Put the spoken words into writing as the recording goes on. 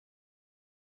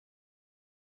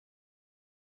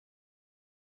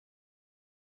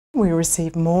we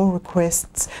receive more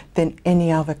requests than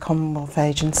any other Commonwealth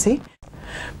agency.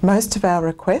 Most of our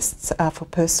requests are for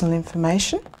personal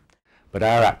information. But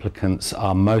our applicants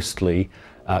are mostly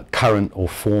current or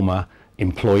former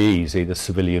employees, either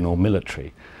civilian or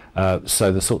military.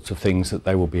 So the sorts of things that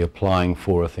they will be applying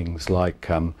for are things like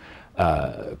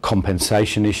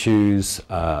compensation issues,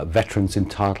 veterans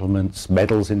entitlements,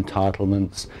 medals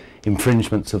entitlements,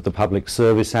 infringements of the Public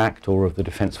Service Act or of the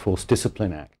Defence Force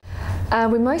Discipline Act.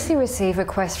 We mostly receive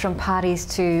requests from parties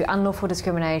to unlawful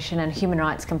discrimination and human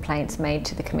rights complaints made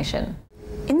to the Commission.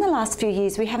 In the last few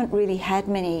years, we haven't really had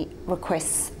many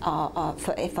requests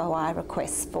for FOI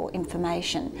requests for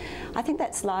information. I think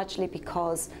that's largely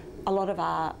because a lot of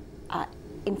our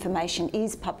information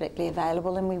is publicly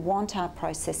available, and we want our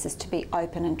processes to be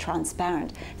open and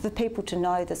transparent for people to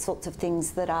know the sorts of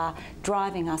things that are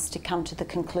driving us to come to the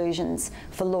conclusions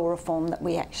for law reform that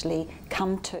we actually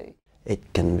come to. It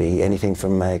can be anything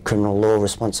from criminal law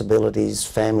responsibilities,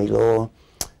 family law,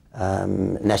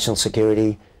 national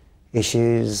security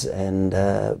issues and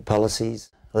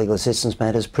policies, legal assistance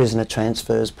matters, prisoner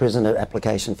transfers, prisoner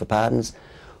application for pardons,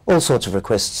 all sorts of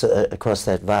requests across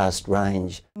that vast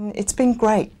range. It's been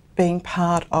great being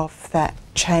part of that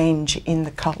change in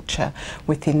the culture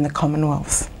within the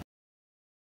Commonwealth.